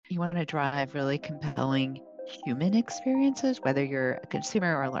you want to drive really compelling human experiences, whether you're a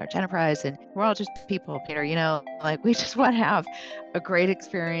consumer or a large enterprise. And we're all just people, Peter, like we just want to have a great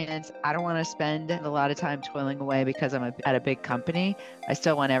experience. I don't want to spend a lot of time toiling away because at a big company. I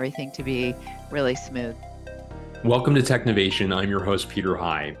still want everything to be really smooth. Welcome to Technovation. I'm your host, Peter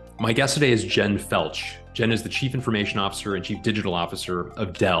High. My guest today is Jen Felch. Jen is the Chief Information Officer and Chief Digital Officer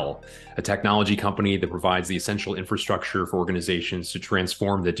of Dell, a technology company that provides the essential infrastructure for organizations to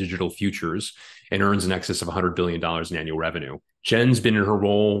transform the digital futures and earns in excess of $100 billion in annual revenue. Jen's been in her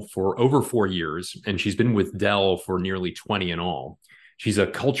role for over 4 years, and she's been with Dell for nearly 20 in all. She's a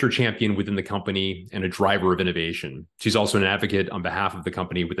culture champion within the company and a driver of innovation. She's also an advocate on behalf of the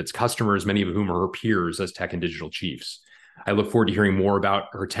company with its customers, many of whom are her peers as tech and digital chiefs. I look forward to hearing more about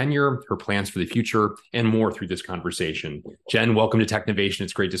her tenure, her plans for the future, and more through this conversation. Jen, welcome to Technovation.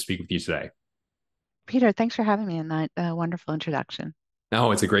 It's great to speak with you today. Peter, thanks for having me in that wonderful introduction.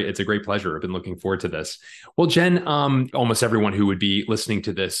 No, it's a great pleasure. I've been looking forward to this. Well, Jen, almost everyone who would be listening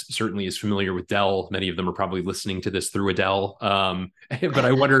to this certainly is familiar with Dell. Many of them are probably listening to this through a Dell. But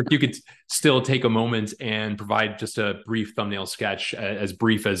I wonder if you could still take a moment and provide just a brief thumbnail sketch, as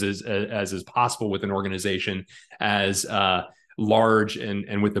brief as is possible with an organization as large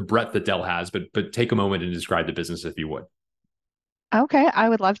and with the breadth that Dell has. But take a moment and describe the business if you would. Okay, I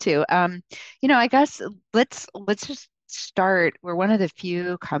would love to. I guess let's just start. We're one of the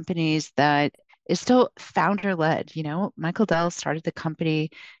few companies that is still founder led. Michael Dell started the company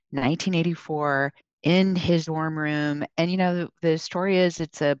 1984 in his dorm room. And the story is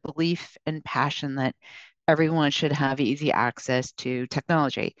it's a belief and passion that everyone should have easy access to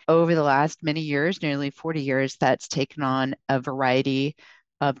technology. Over the last many years, nearly 40 years, that's taken on a variety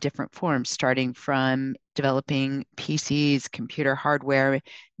of different forms, starting from developing PCs, computer hardware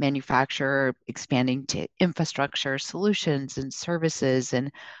manufacturer, expanding to infrastructure solutions and services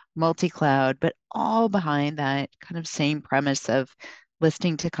and multi-cloud, but all behind that kind of same premise of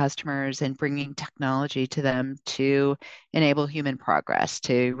listening to customers and bringing technology to them to enable human progress,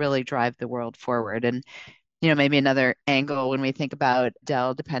 to really drive the world forward. And maybe another angle when we think about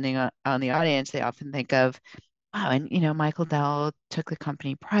Dell, depending on the audience, they often think of, wow, and Michael Dell took the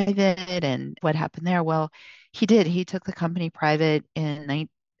company private, and what happened there? Well, he did. He took the company private in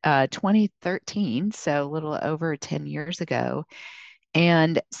 2013, so a little over 10 years ago.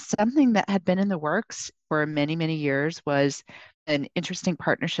 And something that had been in the works for many, many years was an interesting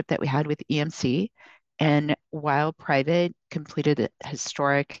partnership that we had with EMC. And while private, completed a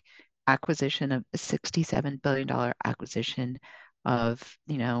historic acquisition of a $67 billion acquisition of,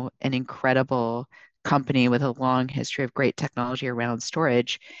 an incredible company with a long history of great technology around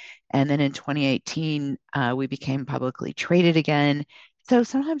storage. And then in 2018, we became publicly traded again. So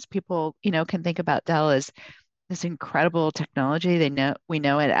sometimes people, can think about Dell as this incredible technology. We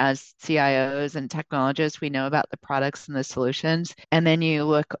know it as CIOs and technologists. We know about the products and the solutions. And then you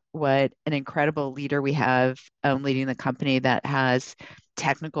look what an incredible leader we have leading the company that has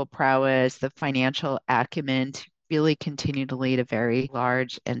technical prowess, the financial acumen to really continue to lead a very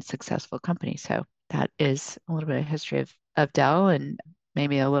large and successful company. So that is a little bit of history of Dell and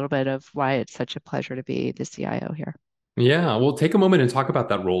maybe a little bit of why it's such a pleasure to be the CIO here. Yeah, well, take a moment and talk about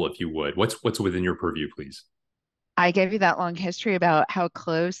that role if you would. What's within your purview, please? I gave you that long history about how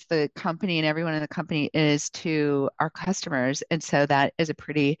close the company and everyone in the company is to our customers. And so that is a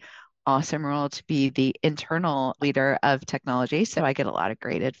pretty awesome role to be the internal leader of technology. So I get a lot of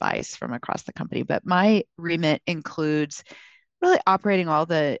great advice from across the company. But my remit includes really operating all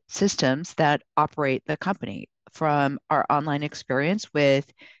the systems that operate the company, from our online experience with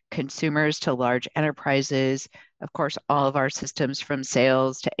consumers to large enterprises. Of course, all of our systems from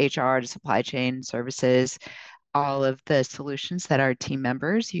sales to HR to supply chain services, all of the solutions that our team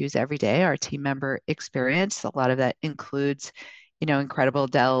members use every day, our team member experience. A lot of that includes, incredible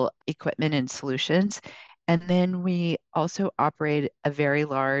Dell equipment and solutions. And then we also operate a very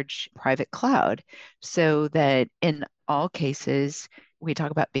large private cloud so that in all cases, we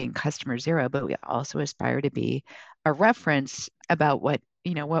talk about being customer zero, but we also aspire to be a reference about what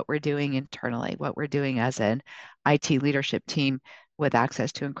we're doing internally, what we're doing as an IT leadership team with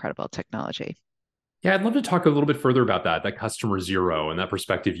access to incredible technology. Yeah, I'd love to talk a little bit further about that customer zero and that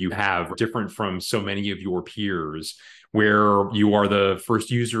perspective you have, different from so many of your peers, where you are the first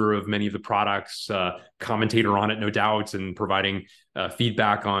user of many of the products, commentator on it, no doubt, and providing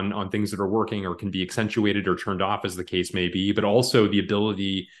feedback on things that are working or can be accentuated or turned off, as the case may be, but also the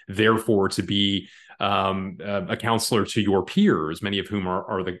ability, therefore, to be a counselor to your peers, many of whom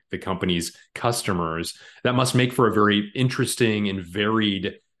are the company's customers. That must make for a very interesting and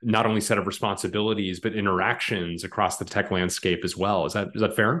varied not only set of responsibilities, but interactions across the tech landscape as well. Is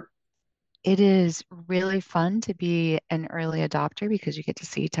that fair? It is really fun to be an early adopter because you get to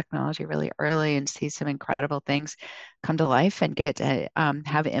see technology really early and see some incredible things come to life and get to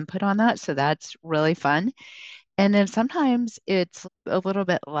have input on that. So that's really fun. And then sometimes it's a little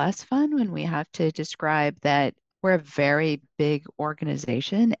bit less fun when we have to describe that we're a very big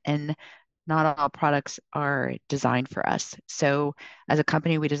organization and not all products are designed for us. So, as a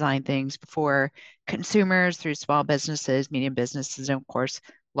company, we design things for consumers through small businesses, medium businesses, and of course,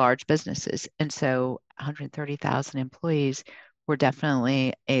 large businesses. And so, 130,000 employees, we're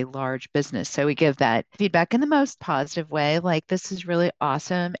definitely a large business. So, we give that feedback in the most positive way, like, this is really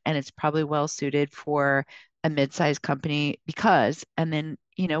awesome and it's probably well suited for a mid-sized company because, and then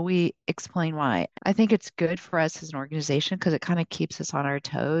we explain why. I think it's good for us as an organization because it kind of keeps us on our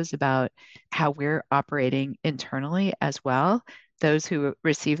toes about how we're operating internally as well. Those who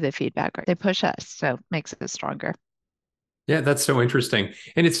receive the feedback, they push us, so it makes us stronger. Yeah, that's so interesting.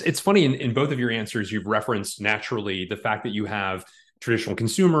 And it's funny in both of your answers, you've referenced naturally the fact that you have traditional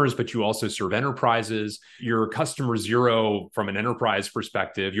consumers, but you also serve enterprises. You're customer zero from an enterprise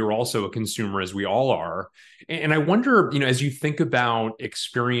perspective. You're also a consumer, as we all are. And I wonder, as you think about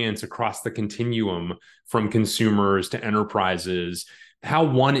experience across the continuum from consumers to enterprises, how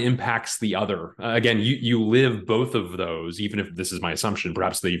one impacts the other. Again, you live both of those, even if this is my assumption.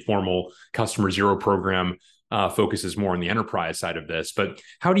 Perhaps the formal customer zero program focuses more on the enterprise side of this. But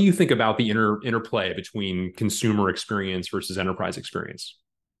how do you think about the interplay between consumer experience versus enterprise experience?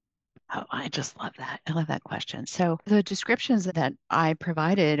 Oh, I just love that. I love that question. So the descriptions that I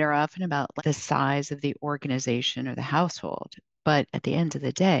provided are often about like, the size of the organization or the household. But at the end of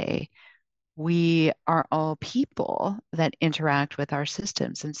the day, we are all people that interact with our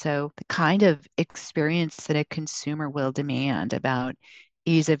systems. And so the kind of experience that a consumer will demand about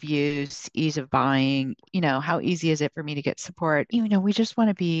ease of use, ease of buying, how easy is it for me to get support? We just want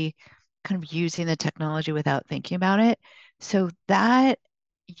to be kind of using the technology without thinking about it. So that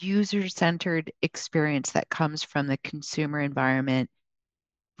user-centered experience that comes from the consumer environment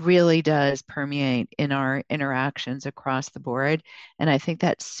really does permeate in our interactions across the board. And I think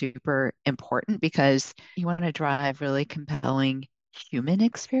that's super important because you want to drive really compelling human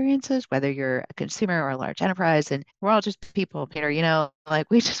experiences, whether you're a consumer or a large enterprise. And we're all just people, Peter,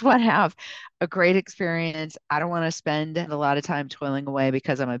 like we just want to have a great experience. I don't want to spend a lot of time toiling away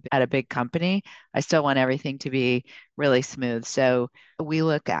because at a big company. I still want everything to be really smooth. So we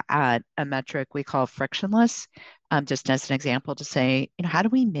look at a metric we call frictionless, just as an example to say, how do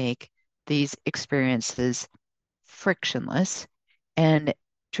we make these experiences frictionless? And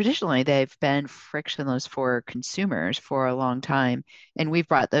traditionally, they've been frictionless for consumers for a long time. And we've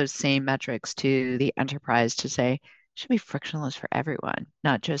brought those same metrics to the enterprise to say, it should be frictionless for everyone,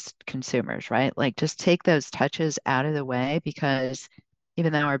 not just consumers, right? Like just take those touches out of the way because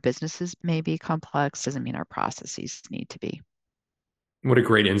even though our businesses may be complex, doesn't mean our processes need to be. What a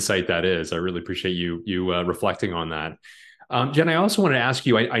great insight that is. I really appreciate you reflecting on that. Jen, I also want to ask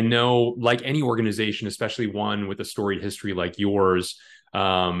you. I know, like any organization, especially one with a storied history like yours,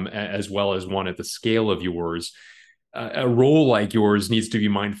 as well as one at the scale of yours, a role like yours needs to be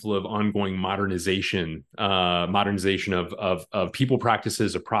mindful of ongoing modernization of people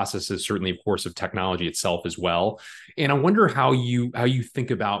practices, of processes, certainly, of course, of technology itself as well. And I wonder how you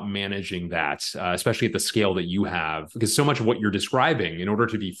think about managing that, especially at the scale that you have, because so much of what you're describing, in order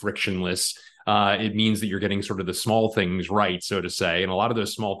to be frictionless, it means that you're getting sort of the small things right, so to say, and a lot of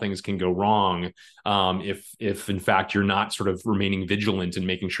those small things can go wrong if in fact you're not sort of remaining vigilant and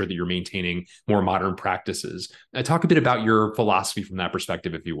making sure that you're maintaining more modern practices. Talk a bit about your philosophy from that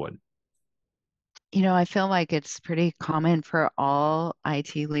perspective, if you would. I feel like it's pretty common for all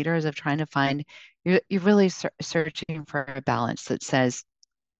IT leaders of trying to find, you're really searching for a balance that says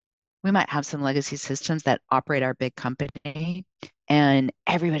we might have some legacy systems that operate our big company, and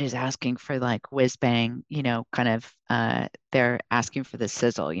everybody's asking for like whiz bang, kind of, they're asking for the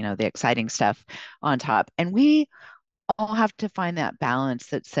sizzle, the exciting stuff on top. And we all have to find that balance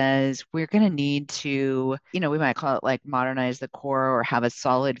that says we're going to need to, we might call it like modernize the core or have a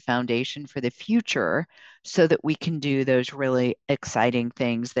solid foundation for the future so that we can do those really exciting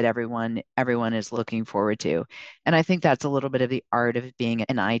things that everyone is looking forward to. And I think that's a little bit of the art of being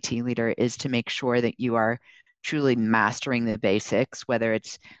an IT leader is to make sure that you are truly mastering the basics, whether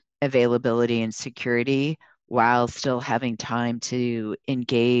it's availability and security while still having time to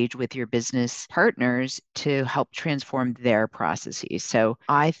engage with your business partners to help transform their processes. So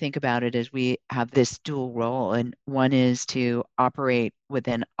I think about it as we have this dual role, and one is to operate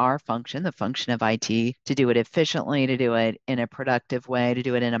within our function, the function of IT, to do it efficiently, to do it in a productive way, to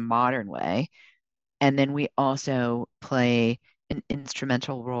do it in a modern way. And then we also play an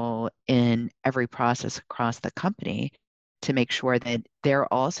instrumental role in every process across the company to make sure that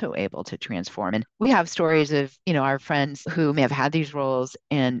they're also able to transform. And we have stories of, our friends who may have had these roles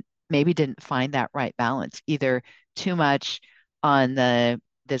and maybe didn't find that right balance, either too much on this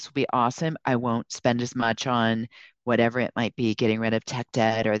will be awesome. I won't spend as much on whatever it might be, getting rid of tech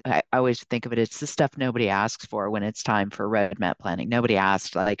debt, or I always think of it, it's the stuff nobody asks for when it's time for roadmap planning. Nobody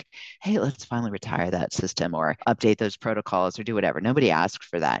asked like, hey, let's finally retire that system or update those protocols or do whatever. Nobody asked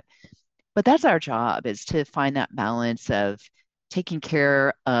for that. But that's our job, is to find that balance of taking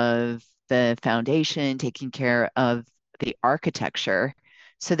care of the foundation, taking care of the architecture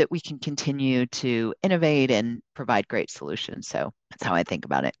so that we can continue to innovate and provide great solutions. So that's how I think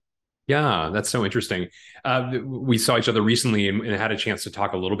about it. Yeah, that's so interesting. We saw each other recently and had a chance to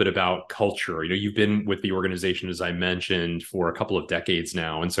talk a little bit about culture. You've been with the organization, as I mentioned, for a couple of decades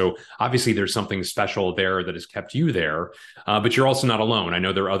now. And so obviously there's something special there that has kept you there, but you're also not alone. I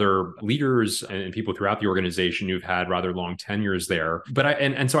know there are other leaders and people throughout the organization who've had rather long tenures there.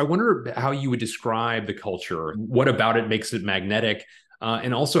 And so I wonder how you would describe the culture. What about it makes it magnetic?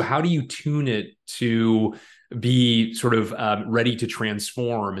 And also, how do you tune it to be sort of ready to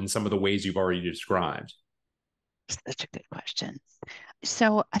transform in some of the ways you've already described? Such a good question.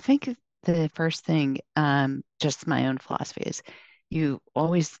 So I think the first thing, just my own philosophy, is you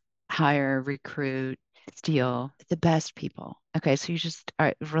always hire, recruit, steal the best people. Okay, so you just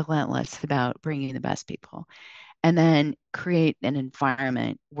are relentless about bringing the best people and then create an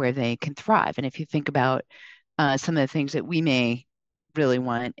environment where they can thrive. And if you think about some of the things that we may really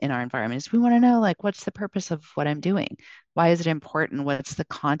want in our environment, is we want to know, like, what's the purpose of what I'm doing? Why is it important? What's the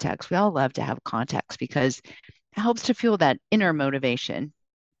context? We all love to have context because it helps to fuel that inner motivation,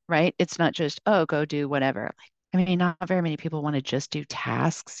 right? It's not just, oh, go do whatever. Like, I mean, not very many people want to just do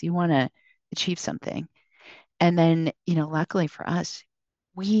tasks. You want to achieve something. And then, luckily for us,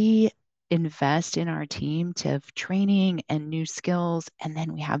 we invest in our team to have training and new skills. And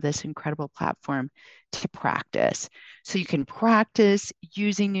then we have this incredible platform to practice. So you can practice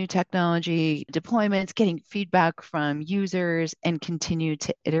using new technology, deployments, getting feedback from users, and continue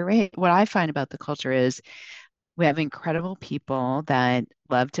to iterate. What I find about the culture is we have incredible people that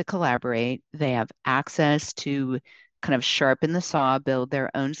love to collaborate. They have access to kind of sharpen the saw, build their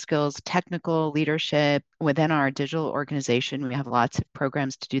own skills, technical leadership within our digital organization. We have lots of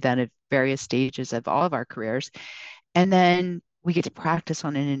programs to do that at various stages of all of our careers. And then we get to practice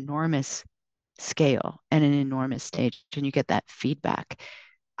on an enormous scale and an enormous stage, and you get that feedback.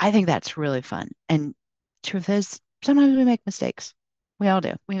 I think that's really fun. And truth is, sometimes we make mistakes. We all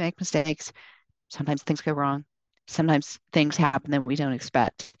do. We make mistakes. Sometimes things go wrong. Sometimes things happen that we don't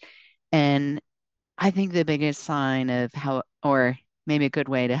expect. And I think the biggest sign of how, or maybe a good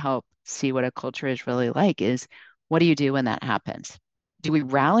way to help see what a culture is really like, is what do you do when that happens? Do we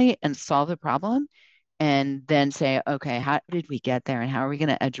rally and solve the problem and then say, okay, how did we get there and how are we going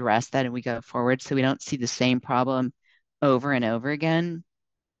to address that and we go forward so we don't see the same problem over and over again?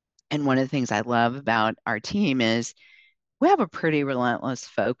 And one of the things I love about our team is we have a pretty relentless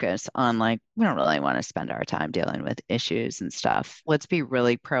focus on, like, we don't really want to spend our time dealing with issues and stuff. Let's be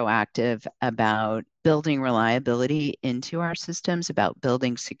really proactive about building reliability into our systems, about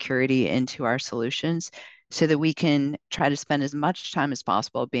building security into our solutions so that we can try to spend as much time as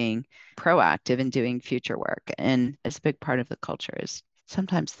possible being proactive and doing future work. And it's a big part of the culture is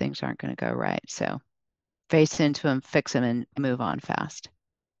sometimes things aren't going to go right. So face into them, fix them, and move on fast.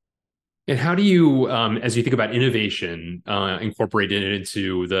 And how do you, as you think about innovation, incorporate it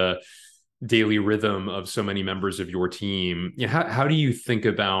into the daily rhythm of so many members of your team? How do you think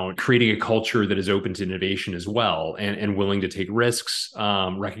about creating a culture that is open to innovation as well and willing to take risks,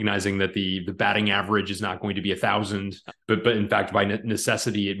 recognizing that the batting average is not going to be 1,000, but in fact, by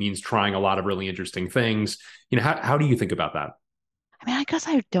necessity, it means trying a lot of really interesting things. How do you think about that? I mean, I guess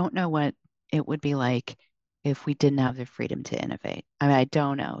I don't know what it would be like if we didn't have the freedom to innovate. I mean, I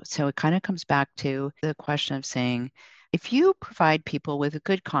don't know. So it kind of comes back to the question of saying, if you provide people with a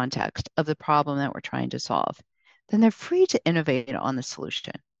good context of the problem that we're trying to solve, then they're free to innovate on the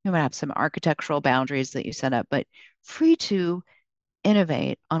solution. You might have some architectural boundaries that you set up, but free to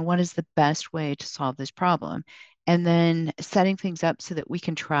innovate on what is the best way to solve this problem. And then setting things up so that we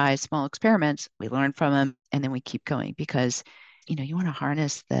can try small experiments, we learn from them, and then we keep going because you want to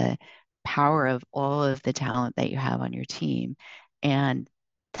harness the power of all of the talent that you have on your team. And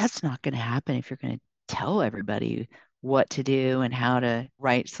that's not going to happen if you're going to tell everybody what to do and how to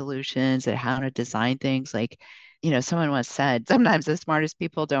write solutions and how to design things. Like, someone once said, sometimes the smartest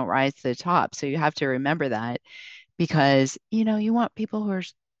people don't rise to the top. So you have to remember that because, you want people who are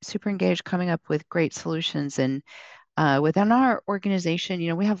super engaged coming up with great solutions. And within our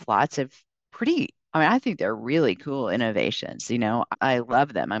organization, we have lots of I think they're really cool innovations. I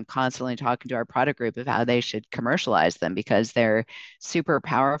love them. I'm constantly talking to our product group of how they should commercialize them because they're super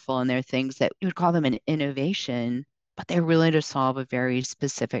powerful and they're things that you would call them an innovation, but they're really to solve a very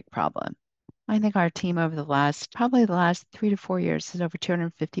specific problem. I think our team over probably the last 3 to 4 years has over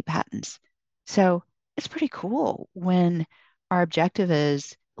 250 patents. So it's pretty cool when our objective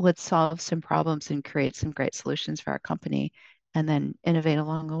is let's solve some problems and create some great solutions for our company and then innovate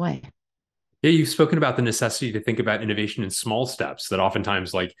along the way. Yeah, you've spoken about the necessity to think about innovation in small steps. That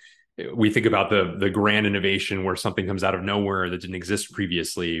oftentimes, like we think about the grand innovation where something comes out of nowhere that didn't exist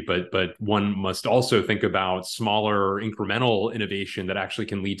previously, but one must also think about smaller incremental innovation that actually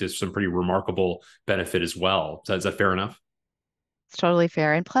can lead to some pretty remarkable benefit as well. So is that fair enough? It's totally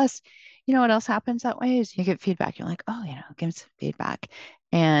fair. And plus, what else happens that way is you get feedback. You're like, oh, give me some feedback.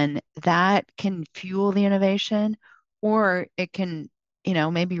 And that can fuel the innovation or it can,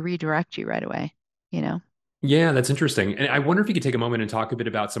 maybe redirect you right away, you know? Yeah, that's interesting. And I wonder if you could take a moment and talk a bit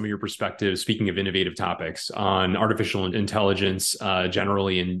about some of your perspectives, speaking of innovative topics, on artificial intelligence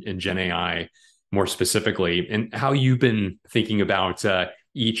generally and Gen AI more specifically, and how you've been thinking about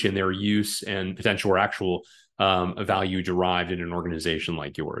each and their use and potential or actual value derived in an organization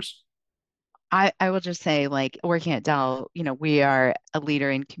like yours. I will just say, like working at Dell, we are a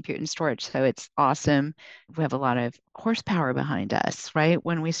leader in compute and storage. So it's awesome. We have a lot of horsepower behind us, right?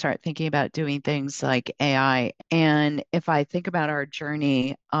 When we start thinking about doing things like AI. And if I think about our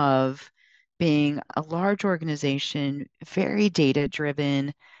journey of being a large organization, very data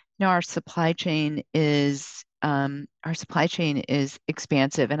driven, our supply chain is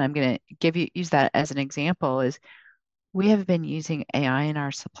expansive. And I'm going to use that as an example is we have been using AI in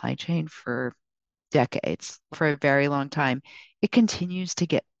our supply chain for decades, for a very long time. It continues to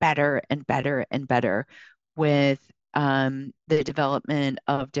get better and better and better with the development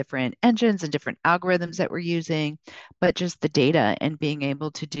of different engines and different algorithms that we're using, but just the data and being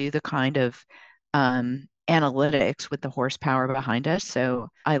able to do the kind of analytics with the horsepower behind us. So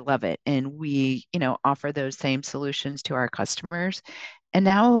I love it. And we, offer those same solutions to our customers. And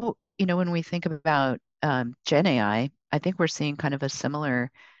now, when we think about Gen AI, I think we're seeing kind of a similar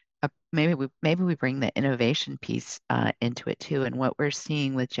maybe we bring the innovation piece into it too. And what we're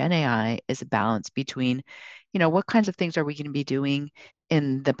seeing with Gen AI is a balance between, what kinds of things are we going to be doing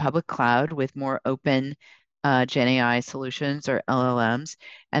in the public cloud with more open Gen AI solutions or LLMs,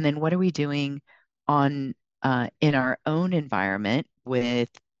 and then what are we doing on in our own environment with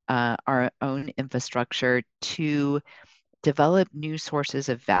our own infrastructure to develop new sources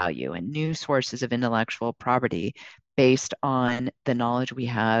of value and new sources of intellectual property based on the knowledge we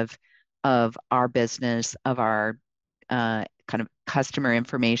have of our business, of our kind of customer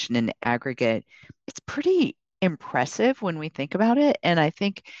information in aggregate. It's pretty impressive when we think about it. And I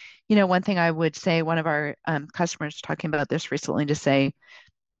think, one thing I would say, one of our customers was talking about this recently to say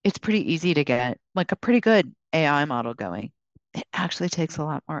it's pretty easy to get like a pretty good AI model going. It actually takes a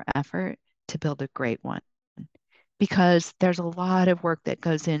lot more effort to build a great one because there's a lot of work that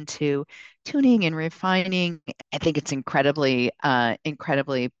goes into tuning and refining. I think it's incredibly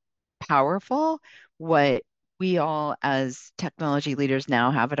powerful what we all as technology leaders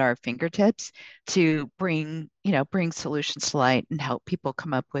now have at our fingertips to bring solutions to light and help people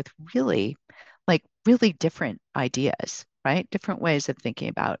come up with really different ideas, right? Different ways of thinking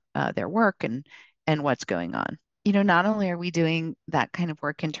about their work and what's going on. Not only are we doing that kind of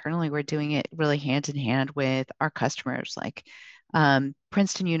work internally, we're doing it really hand in hand with our customers. Like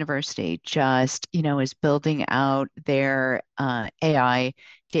Princeton University just, is building out their AI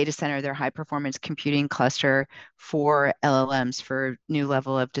data center, their high performance computing cluster for LLMs for new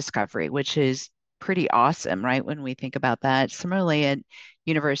level of discovery, which is pretty awesome, right? When we think about that. Similarly, at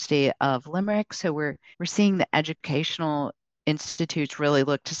University of Limerick, so we're seeing the educational institutes really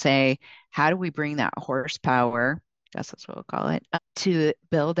look to say, how do we bring that horsepower? I guess that's what we'll call it, to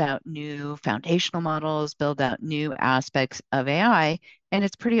build out new foundational models, build out new aspects of AI. And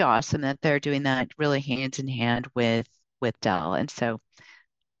it's pretty awesome that they're doing that really hand in hand with Dell. And so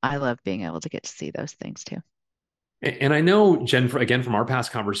I love being able to get to see those things too. And I know, Jen, again, from our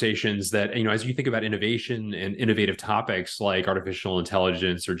past conversations that, as you think about innovation and innovative topics like artificial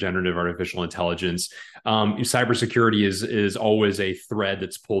intelligence or generative artificial intelligence, cybersecurity is always a thread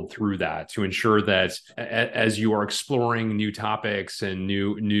that's pulled through that to ensure that as you are exploring new topics and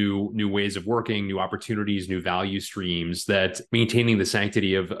new ways of working, new opportunities, new value streams, that maintaining the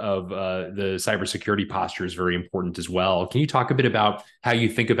sanctity of the cybersecurity posture is very important as well. Can you talk a bit about how you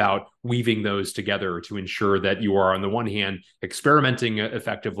think about weaving those together to ensure that you are, on the one hand, experimenting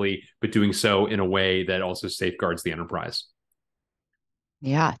effectively, but doing so in a way that also safeguards the enterprise?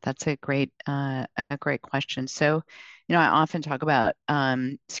 Yeah, that's a great question. So, I often talk about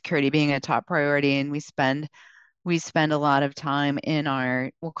security being a top priority, and we spend a lot of time in our,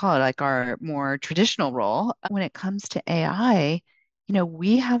 we'll call it like our more traditional role. When it comes to AI,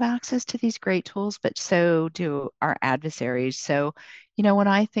 we have access to these great tools, but so do our adversaries. So, when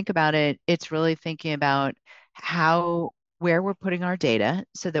I think about it, it's really thinking about where we're putting our data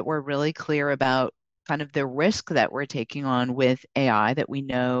so that we're really clear about kind of the risk that we're taking on with AI, that we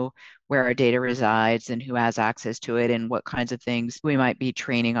know where our data resides and who has access to it and what kinds of things we might be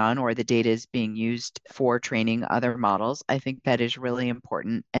training on, or the data is being used for training other models. I think that is really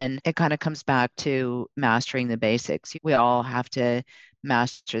important. And it kind of comes back to mastering the basics. We all have to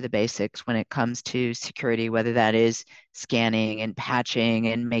master the basics when it comes to security, whether that is scanning and patching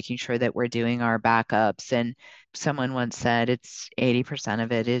and making sure that we're doing our backups. And someone once said it's 80%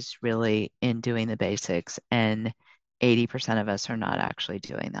 of it is really in doing the basics, and 80% of us are not actually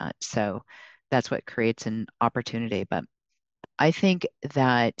doing that. So that's what creates an opportunity. But I think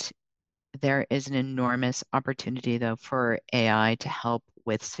that there is an enormous opportunity, though, for AI to help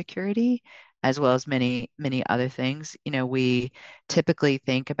with security as well as many, many other things. We typically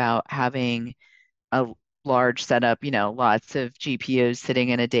think about having a large setup, lots of GPUs sitting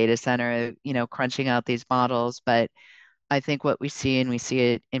in a data center, crunching out these models. But I think what we see, and we see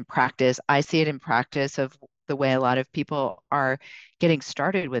it in practice, I see it in practice of the way a lot of people are getting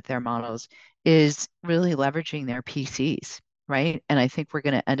started with their models, is really leveraging their PCs, right? And I think we're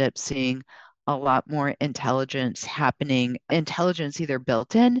going to end up seeing a lot more intelligence happening, intelligence either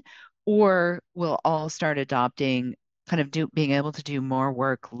built in, or we'll all start adopting kind of being able to do more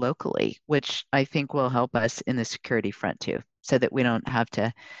work locally, which I think will help us in the security front too, so that we don't have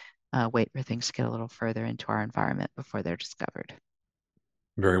to wait for things to get a little further into our environment before they're discovered.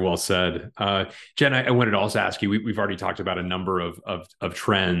 Very well said. Jen, I wanted to also ask you, we've already talked about a number of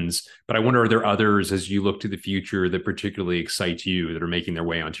trends, but I wonder, are there others as you look to the future that particularly excite you that are making their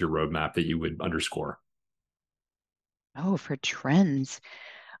way onto your roadmap that you would underscore? Oh, for trends,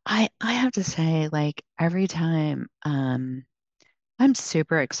 I have to say, like every time, I'm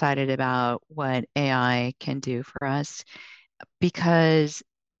super excited about what AI can do for us, because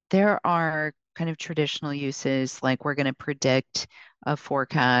there are kind of traditional uses, like we're going to predict a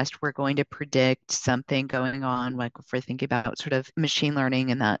forecast, we're going to predict something going on, like if we're thinking about sort of machine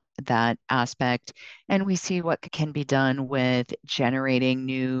learning and that aspect, and we see what can be done with generating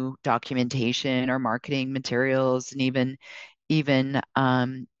new documentation or marketing materials, and even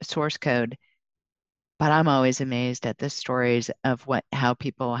source code. But I'm always amazed at the stories of how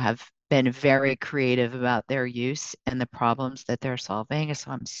people have been very creative about their use and the problems that they're solving.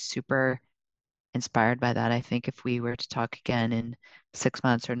 So I'm super inspired by that. I think if we were to talk again in 6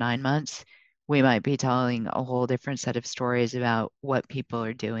 months or 9 months, we might be telling a whole different set of stories about what people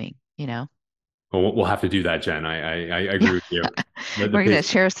are doing. Well, we'll have to do that, Jen. I agree Yeah. with you. The We're gonna pace.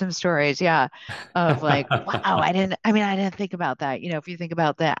 share some stories, yeah, of like, wow, I didn't think about that. If you think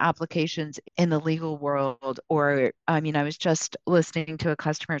about the applications in the legal world, or I was just listening to a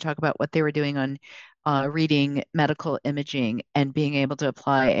customer talk about what they were doing on reading medical imaging and being able to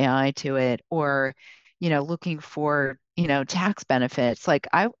apply AI to it, or looking for tax benefits. Like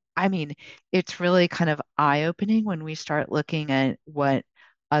I mean, it's really kind of eye-opening when we start looking at what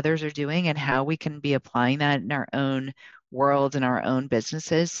others are doing and how we can be applying that in our own world and our own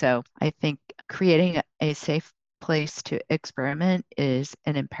businesses. So I think creating a safe place to experiment is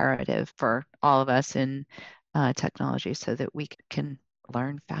an imperative for all of us in technology, so that we can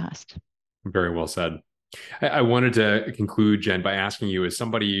learn fast. Very well said. I wanted to conclude, Jen, by asking you, as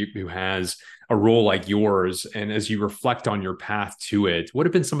somebody who has a role like yours, and as you reflect on your path to it, what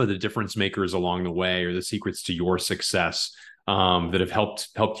have been some of the difference makers along the way, or the secrets to your success that have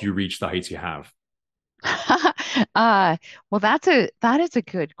helped you reach the heights you have? uh, well, that is a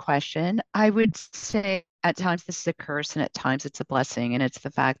good question. I would say at times this is a curse and at times it's a blessing, and it's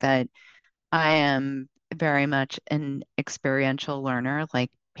the fact that I am very much an experiential learner,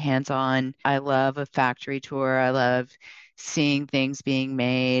 like hands-on. I love a factory tour. I love seeing things being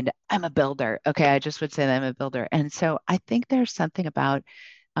made. I'm a builder. Okay, I just would say that I'm a builder. And so I think there's something about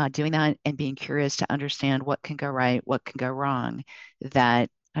doing that and being curious to understand what can go right, what can go wrong, that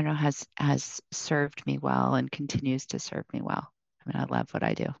I don't know has served me well and continues to serve me well. I mean, I love what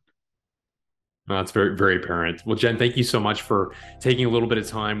I do. That's very, very apparent. Well, Jen, thank you so much for taking a little bit of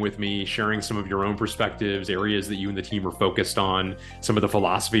time with me, sharing some of your own perspectives, areas that you and the team are focused on, some of the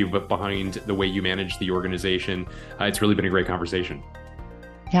philosophy behind the way you manage the organization. It's really been a great conversation.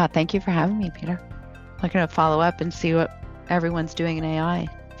 Yeah, thank you for having me, Peter. I'm going to follow up and see what everyone's doing in AI in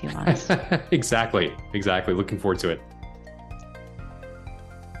a few months. Exactly. Exactly. Looking forward to it.